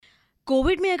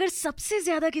Covid में अगर सबसे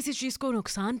ज्यादा किसी चीज को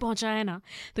नुकसान पहुंचा है ना,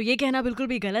 तो ये कहना बिल्कुल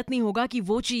भी गलत नहीं होगा कि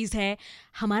वो चीज है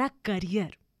हमारा करियर।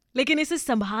 लेकिन इसे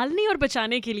संभालने और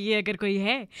बचाने के लिए अगर कोई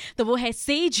है तो वो है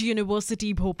Sage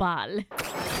university Bhopal.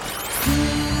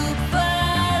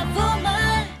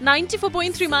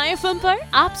 94.3 my FM पर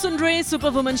आप सुन रहे हैं super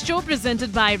woman show presented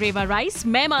by Reva rice.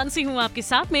 मैं मानसी हूं आपके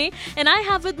साथ में and I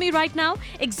have with me right now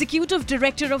executive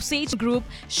director of Sage group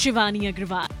Shivani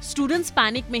Agarwal. Students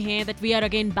panic में हैं that we are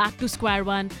again back to square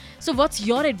one, so what's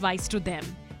your advice to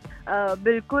them?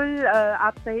 बिल्कुल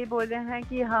आप सही बोल रहे हैं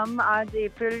कि हम आज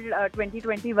अप्रैल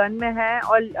 2021 में हैं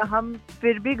और हम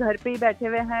फिर भी घर पे ही बैठे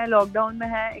हुए हैं, लॉकडाउन में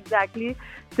हैं। Exactly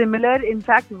similar,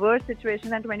 in fact verse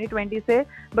situation है 2020 से।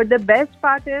 But the best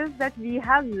part is that we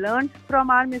have learned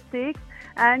from our mistakes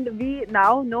and we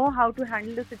now know how to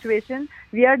handle the situation.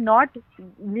 We are not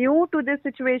new to this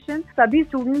situation. सभी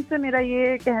स्टूडेंट्स से मेरा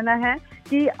ये कहना है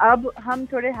कि अब हम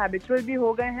थोड़े हैबिचुअल भी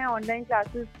हो गए हैं ऑनलाइन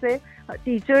क्लासेस से,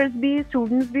 टीचर्स भी,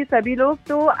 स्टूडेंट्स भी, सभी लोग।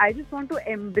 तो I just want to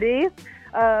embrace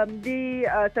the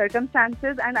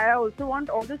circumstances, and I also want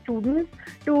all the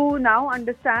students to now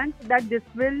understand that this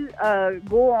will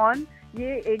go on.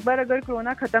 ये एक बार अगर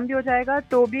कोरोना खत्म भी हो जाएगा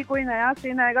तो भी कोई नया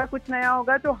स्ट्रेन आएगा, कुछ नया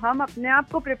होगा, तो हम अपने आप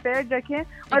को प्रिपेयर्ड रखें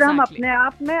और हम अपने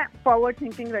आप में फॉरवर्ड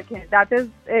थिंकिंग रखें। That is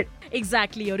it.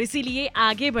 एग्जैक्टली। और इसीलिए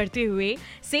आगे बढ़ते हुए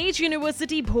सेज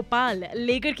यूनिवर्सिटी भोपाल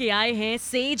लेकर के आए हैं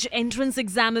सेज एंट्रेंस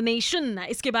एग्जामिनेशन।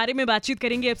 इसके बारे में बातचीत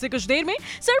करेंगे अब से कुछ देर में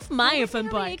सिर्फ माय एफएम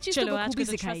पर। चलो आज भी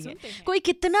सिखाइए। कोई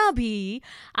कितना भी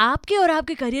आपके और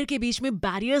आपके करियर के बीच में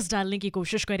बैरियर्स डालने की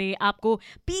कोशिश करे, आपको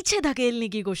पीछे धकेलने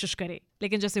की कोशिश करे,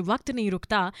 लेकिन जैसे वक्त नहीं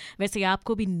रुकता वैसे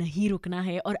आपको भी नहीं रुकना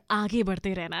है और आगे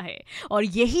बढ़ते रहना है। और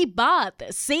यही बात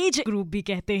सेज ग्रुप भी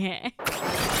कहते हैं।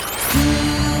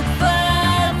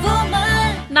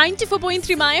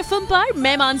 94.3 माय एफएम पर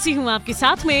मैं मानसी हूं आपके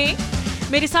साथ में।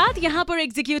 मेरे साथ यहाँ पर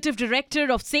executive director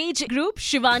of Sage group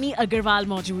Shivani Agarwal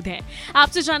मौजूद है।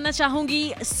 आपसे जानना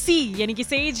चाहूंगी सी यानी कि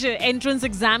सेज एंट्रेंस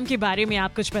एग्जाम के बारे में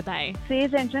आप कुछ बताएं।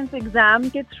 सेज एंट्रेंस एग्जाम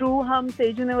के थ्रू हम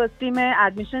सेज यूनिवर्सिटी में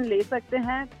एडमिशन ले सकते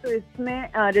हैं। तो इसमें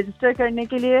रजिस्टर करने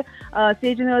के लिए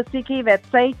सेज यूनिवर्सिटी की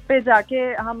वेबसाइट पे जाके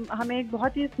हमें एक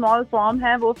बहुत ही स्मॉल फॉर्म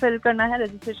है वो फिल करना है,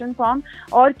 रजिस्ट्रेशन फॉर्म।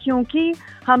 और क्योंकि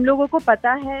हम लोगों को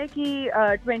पता है कि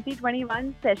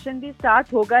 2021 सेशन भी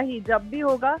स्टार्ट होगा ही, जब भी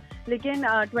होगा, लेकिन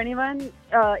 21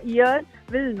 year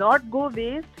will not go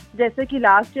waste. जैसे कि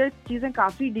लास्ट ईयर चीज़ें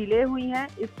काफ़ी डिले हुई हैं,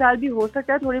 इस साल भी हो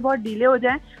सकता है थोड़ी बहुत डिले हो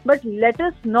जाए, but let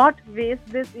us not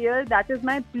waste this year. That is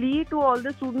my plea to all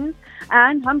the students.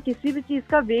 And हम किसी भी चीज़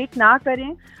का वेट ना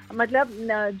करें, मतलब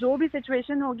जो भी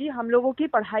सिचुएशन होगी हम लोगों की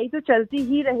पढ़ाई तो चलती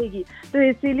ही रहेगी। तो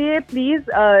इसीलिए प्लीज़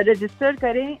रजिस्टर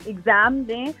करें, एग्ज़ाम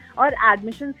दें और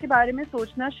एडमिशन्स के बारे में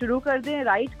सोचना शुरू कर दें,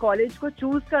 राइट कॉलेज को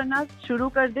चूज़ करना शुरू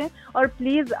कर दें और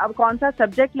प्लीज़ अब कौन सा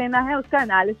सब्जेक्ट लेना है उसका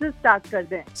एनालिसिस स्टार्ट कर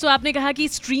दें। सो आपने कहा कि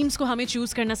स्ट्रीम्स को हमें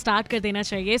चूज करना स्टार्ट कर देना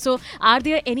चाहिए। सो are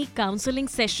there any counselling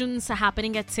sessions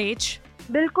happening at says?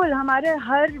 बिल्कुल, हमारे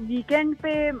हर वीकेंड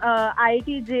पे IIT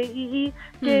JEE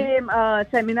के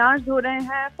सेमिनार्स हो रहे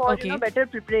हैं फॉर बेटर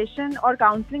प्रिपरेशन, और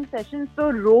काउंसलिंग सेशंस तो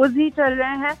रोज ही चल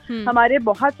रहे हैं। हमारे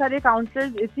बहुत सारे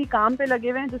काउंसलर्स इसी काम पे लगे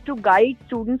हुए हैं, just to guide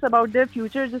students about their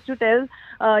future, just to tell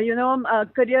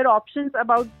career options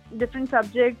about different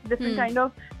subjects, different kind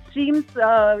of streams,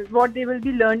 what they will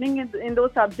be learning in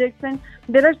those subjects. And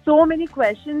there are so many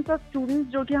questions of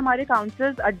students जो कि हमारे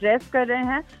counselors address कर रहे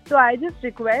हैं। तो I just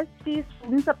request कि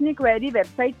students अपनी query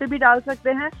website पे भी डाल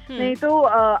सकते हैं, नहीं तो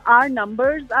our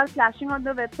numbers are flashing on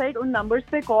the website, उन numbers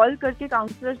पे call करके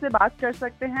counselor से बात कर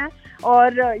सकते हैं और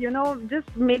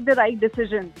just make the right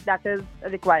decision that is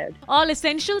required. All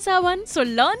essentials are one, so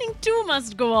learning too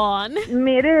must go on.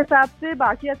 मेरे हिसाब से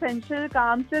बाकी essential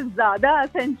काम से ज़्यादा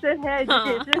essential है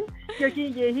education, क्योंकि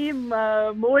यही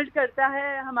मोल्ड करता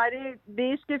है हमारे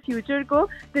देश के फ्यूचर को।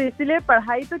 तो इसलिए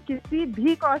पढ़ाई तो किसी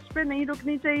भी कॉस्ट पे नहीं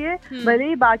रुकनी चाहिए, भले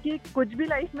ही बाकी कुछ भी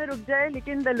लाइफ में रुक जाए,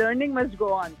 लेकिन the learning must go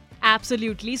on.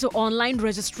 Absolutely. So online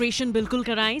registration बिल्कुल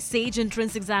कराएं सेज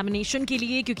एंट्रेंस एग्जामिनेशन के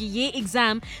लिए, क्योंकि ये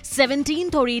एग्जाम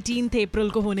 17 और 18 अप्रैल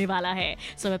को होने वाला है।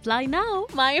 So apply now.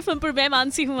 My FM पर मैं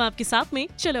मानसी हूँ आपके साथ में।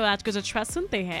 चलो आज कुछ अच्छा सुनते हैं।